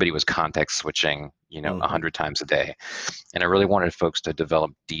everybody was context switching, a Mhm. hundred times a day, and I really wanted folks to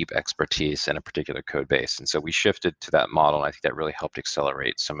develop deep expertise in a particular code base, and so we shifted to that model, and I think that really helped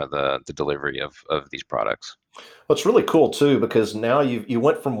accelerate some of the delivery of these products. Well, it's really cool too because now you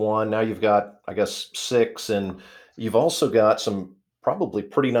went from 1, now you've got, I guess, 6, and you've also got some probably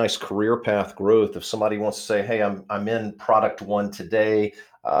pretty nice career path growth. If somebody wants to say, "Hey, I'm in product 1 today,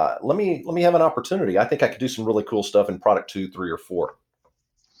 let me have an opportunity. I think I could do some really cool stuff in product 2, 3, or 4."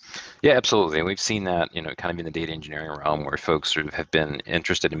 Yeah, absolutely. And we've seen that, kind of in the data engineering realm where folks sort of have been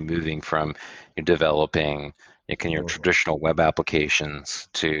interested in moving from developing Mhm. traditional web applications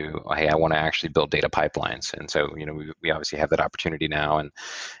to, hey, I want to actually build data pipelines. And so, we obviously have that opportunity now,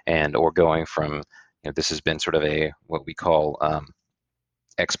 and or going from, this has been sort of a what we call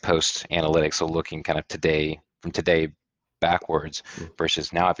ex post analytics, so looking kind of today backwards Mhm.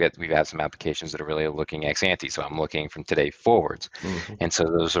 versus now we've had some applications that are really looking ex ante, so I'm looking from today forwards. Mhm. And so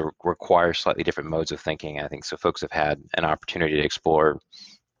those require slightly different modes of thinking, I think. So folks have had an opportunity to explore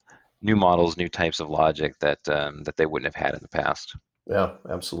new models, new types of logic that they wouldn't have had in the past. Yeah,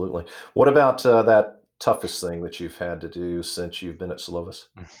 absolutely. What about that toughest thing that you've had to do since you've been at Solovis?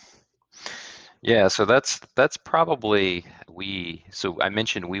 Yeah, so that's probably we. So I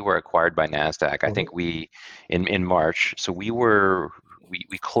mentioned we were acquired by Nasdaq. I think Mhm. we in March. So we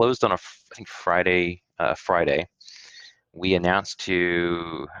closed on I think Friday. We announced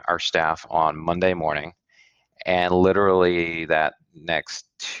to our staff on Monday morning, and literally that next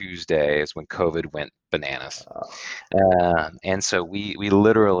Tuesday is when COVID went bananas. And so we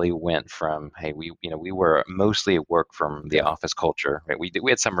literally went from, hey, we were mostly at work from the Yeah. office culture, right? We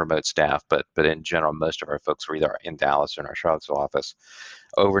had some remote staff, but in general most of our folks were either in Dallas or in our Charlottesville office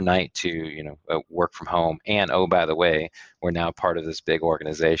overnight to work from home. And oh, by the way, we're now part of this big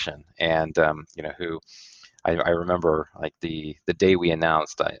organization, and who I remember, like, the day we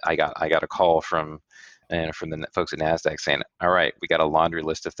announced, I got a call from the folks at Nasdaq saying, "All right, we got a laundry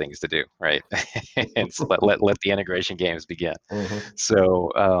list of things to do, right? And so let the integration games begin." Mhm.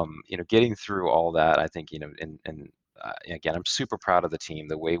 So getting through all that, I think again, I'm super proud of the team,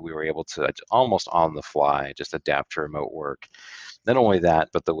 the way we were able to almost on the fly just adapt to remote work. Not only that,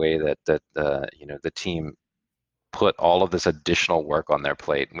 but the way that the team put all of this additional work on their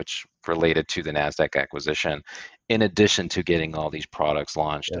plate, which related to the Nasdaq acquisition, in addition to getting all these products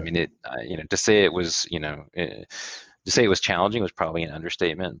launched. I Yeah. mean, to say it was, to say it was challenging was probably an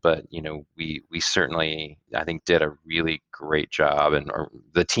understatement, but we certainly, I think, did a really great job, and or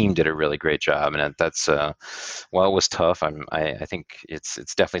the team did a really great job, and that's while it was tough, I think it's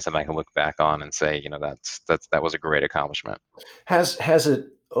definitely something I can look back on and say, that was a great accomplishment. Has it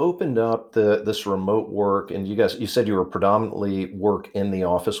opened up this remote work, and you said you were predominantly work in the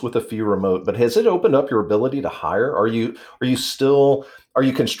office with a few remote, but has it opened up your ability to hire? Are you still Are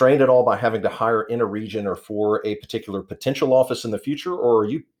you constrained at all by having to hire in a region or for a particular potential office in the future, or are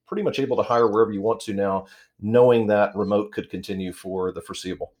you pretty much able to hire wherever you want to now, knowing that remote could continue for the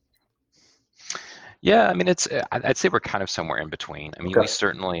foreseeable? Yeah, I mean, I'd say we're kind of somewhere in between. I mean, we Okay.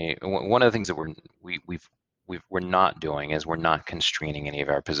 certainly one of the things that we're not doing is we're not constraining any of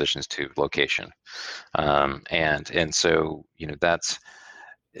our positions to location, and so that's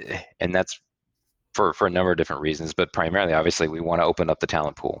for a number of different reasons, but primarily, obviously, we want to open up the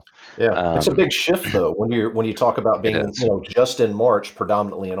talent pool. Yeah, it's a Um, big shift though when you talk about it being, is. just in March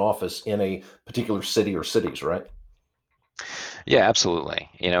predominantly in office in a particular city or cities, right? Yeah, absolutely.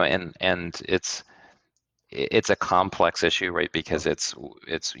 And it's a complex issue, right? Because it's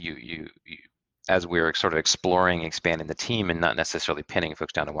you as we're sort of exploring expanding the team and not necessarily pinning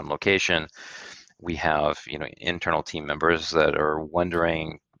folks down to one location, we have internal team members that are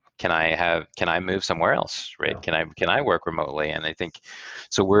wondering, can I move somewhere else, right? Yeah. Can I work remotely? And I think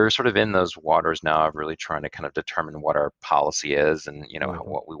so we're sort of in those waters now of really trying to kind of determine what our policy is and Mhm.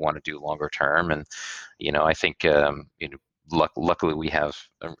 what we want to do longer term. And I think luckily we have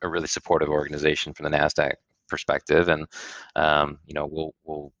a really supportive organization from the NASDAQ perspective, and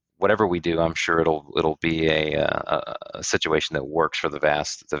we'll whatever we do, I'm sure it'll be a situation that works for the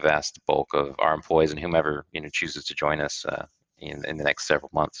vast bulk of our employees and whomever chooses to join us in the next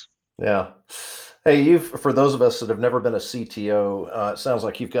several months. Yeah. Hey, for those of us that have never been a CTO, it sounds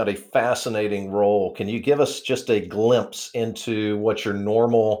like you've got a fascinating role. Can you give us just a glimpse into what your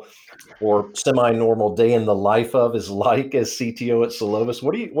normal or semi-normal day in the life of is like as CTO at Solovis?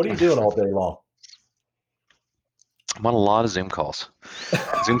 What are you doing all day long? I'm on a lot of Zoom calls.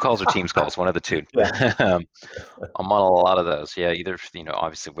 Zoom calls or Teams calls, one of the two. Yeah. um, I'm on a lot of those. Yeah, either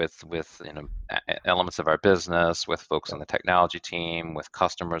obviously with elements of our business, with folks on the technology team, with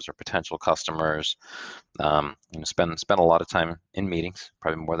customers or potential customers. Spend a lot of time in meetings,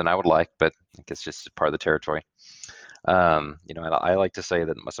 probably more than I would like, but I think it's just part of the territory. And I like to say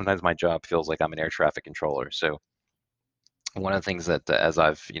that sometimes my job feels like I'm an air traffic controller. So one of the things that as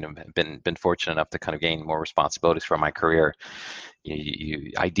I've been fortunate enough to kind of gain more responsibilities for my career,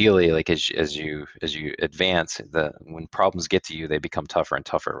 you ideally, like as you advance, the when problems get to you, they become tougher and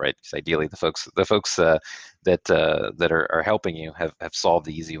tougher, right? Because ideally the folks that are helping you have solved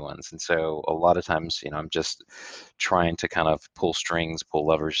the easy ones. And so a lot of times, I'm just trying to kind of pull strings, pull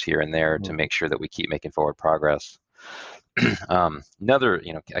levers here and there to Mhm. make sure that we keep making forward progress. Another,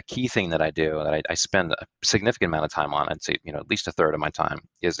 a key thing that I do that I spend a significant amount of time on, I'd say, at least a third of my time,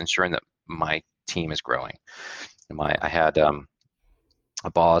 is ensuring that my team is growing. I had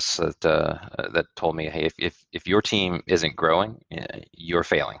a boss that told me, hey, if your team isn't growing, you're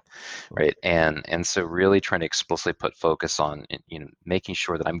failing, right? And so really trying to explicitly put focus on making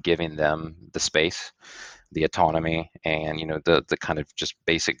sure that I'm giving them the space, the autonomy, and the kind of just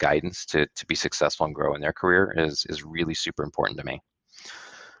basic guidance to be successful and grow in their career is really super important to me.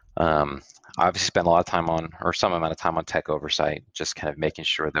 I obviously spend a lot of time on, or some amount of time on tech oversight, just kind of making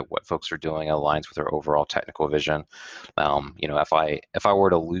sure that what folks are doing aligns with their overall technical vision. If I were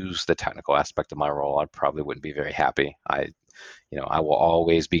to lose the technical aspect of my role, I probably wouldn't be very happy. I will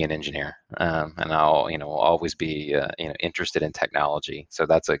always be an engineer, and will always be interested in technology. So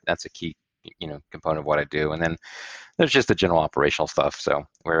that's a key component of what I do. And then there's just the general operational stuff. So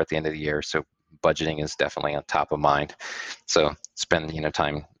we're at the end of the year, so budgeting is definitely on top of mind. So spend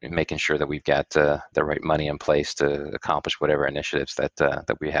time making sure that we've got the right money in place to accomplish whatever initiatives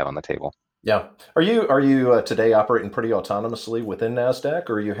that we have on the table. Yeah. Are you today operating pretty autonomously within NASDAQ,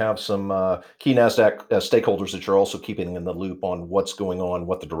 or you have some key NASDAQ stakeholders that you're also keeping in the loop on what's going on,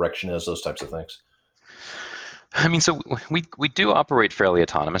 what the direction is, those types of things? I mean, so we do operate fairly Yeah,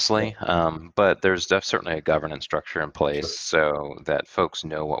 autonomously, but there's certainly a governance structure in place sure. so that folks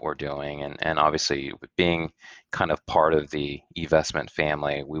know what we're doing, and obviously with being kind of part of the investment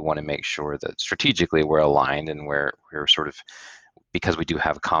family, we want to make sure that strategically we're aligned and we're sort of, because we do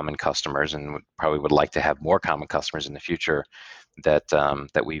have common customers and probably would like to have more common customers in the future, that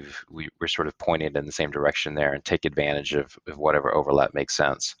we're sort of pointed in the same direction there and take advantage of whatever overlap makes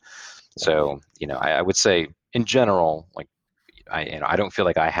sense. Yeah. So, I would say in general, like I don't feel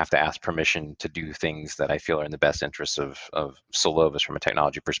like I have to ask permission to do things that I feel are in the best interests of Solovis from a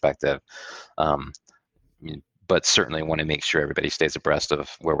technology perspective. Um, but certainly want to make sure everybody stays abreast of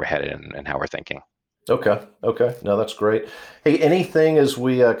where we're headed and how we're thinking. Okay. Okay. No, that's great. Hey, anything as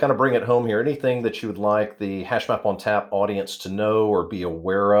we kind of bring it home here, anything that you would like the HashMap on Tap audience to know or be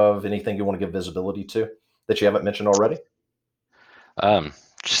aware of? Anything you want to give visibility to that you haven't mentioned already? Um,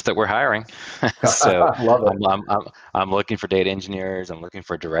 Just that we're hiring. So Love it. I'm looking for data engineers. I'm looking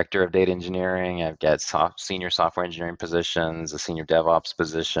for a director of data engineering. I've got senior software engineering positions, a senior DevOps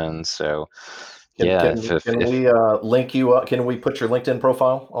position. So Can yeah, can can we link you up? Can we put your LinkedIn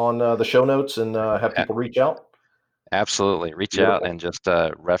profile on the show notes and have a- people reach out? absolutely reach out Beautiful. and just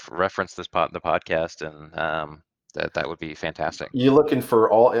reference the podcast, and that would be fantastic. You looking for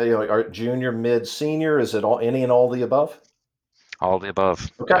all, are junior, mid, senior? Is it all any and all the above? All of the above.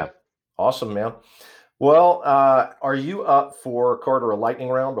 Okay. Yeah, Awesome, man. Well, are you up for Carter a lightning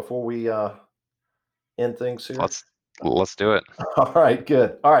round before we end things here? let's let's do it. All right,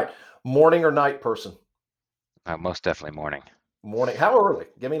 good. All right. Morning or night person? Most definitely morning. Morning. How early?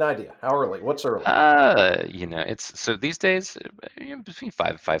 Give me an idea. How early? What's early? It's so these days, between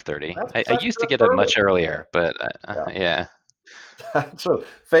 5:30. That's I that's used to that's get up early. much Yeah, earlier, but yeah. yeah. So,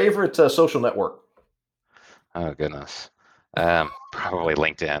 favorite social network? Oh goodness. Probably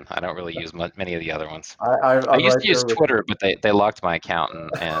LinkedIn. I don't really use many of the other ones. I I'm used right to use there with you. Twitter, but they locked my account,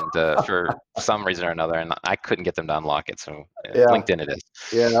 and for some reason or another, and I couldn't get them to unlock it. So Yeah, LinkedIn it is.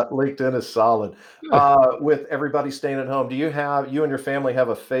 yeah. LinkedIn is solid. Ugh. With everybody staying at home, do you and your family have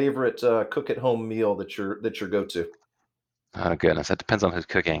a favorite cook at home meal that's your go to? Oh goodness, that depends on who's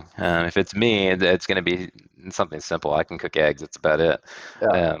cooking. If it's me, it's going to be something simple. I can cook eggs. That's about it.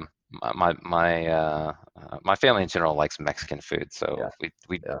 Yeah, My family in general likes Mexican food, yeah, so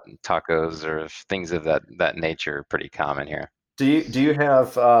we yeah. tacos or things of that nature are pretty common here. Do you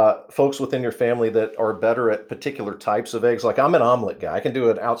have folks within your family that are better at particular types of eggs? Like I'm an omelet guy. I can do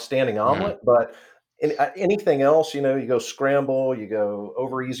an outstanding Mhm. omelet, but anything else, you go scramble, you go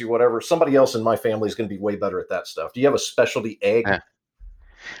over easy, whatever. Somebody else in my family is going to be way better at that stuff. Do you have a specialty egg? Yeah.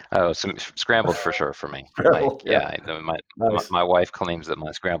 Oh, some scrambled for sure for me. Like, Scramble, yeah, yeah, I know nice. my wife claims that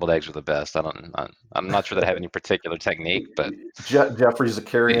my scrambled eggs are the best. I'm not sure that I have any particular technique, but Jeffrey's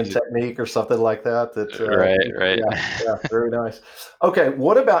Zakarian technique or something like that. right, right. Yeah, yeah, very nice. Okay,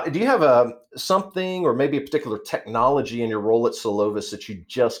 what about? Do you have something or maybe a particular technology in your role at Solovis that you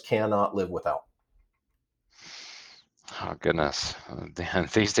just cannot live without? Oh goodness.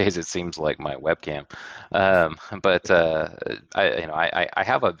 These days it seems like my webcam. But I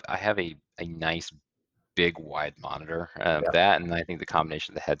have a nice big wide monitor. Yeah, That, and I think the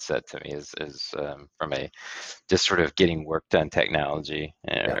combination of the headset to me is from a just sort of getting work done technology,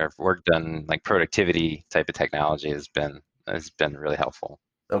 yeah. or work done like productivity type of technology has been really helpful.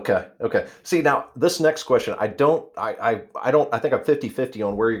 Okay, okay. See, now this next question, I think I'm 50-50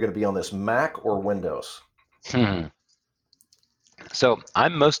 on where you're going to be on this, Mac or Windows. Hmm. So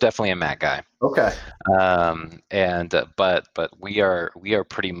I'm most definitely a Mac guy. Okay. But we are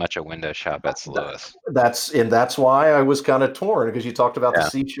pretty much a Windows shop at That, Solovis. that's why I was kind of torn because you talked about the Yeah.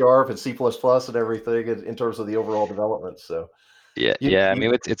 C sharp and C++ and everything in terms of the overall development. So Yeah, you, yeah. I you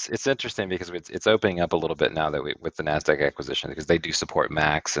mean, it's interesting because it's opening up a little bit now that with the Nasdaq acquisition, because they do support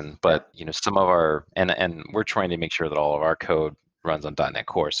Macs, and yeah, but some of our, and we're trying to make sure that all of our code runs on .NET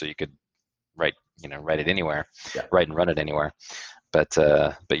Core, so you could write it anywhere, yeah, write and run it anywhere. But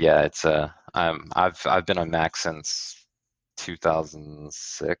yeah, I've been on Mac since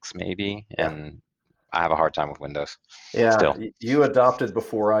 2006 maybe, yeah. and I have a hard time with Windows Yeah, still. you adopted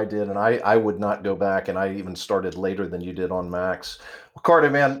before I did, and I would not go back, and I even started later than you did on Macs. Well, Carter,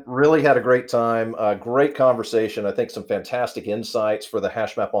 man, really had a great time. Great conversation. I think some fantastic insights for the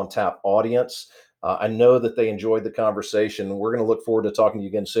HashMap on Tap audience. I know that they enjoyed the conversation. We're going to look forward to talking to you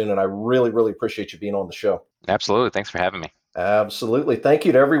again soon, and I really, really appreciate you being on the show. Absolutely. Thanks for having me. Absolutely. Thank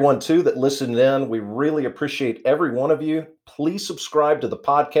you to everyone too that listened in. We really appreciate every one of you. Please subscribe to the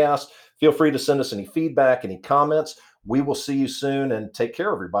podcast. Feel free to send us any feedback, any comments. We will see you soon and take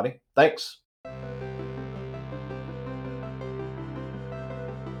care, everybody. Thanks.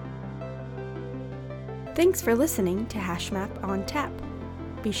 Thanks for listening to HashMap on Tap.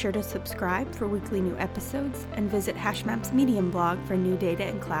 Be sure to subscribe for weekly new episodes and visit HashMap's Medium blog for new data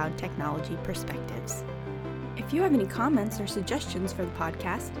and cloud technology perspectives. If you have any comments or suggestions for the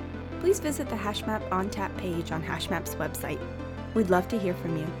podcast, please visit the HashMap on Tap page on HashMap's website. We'd love to hear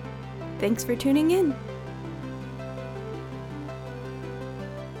from you. Thanks for tuning in.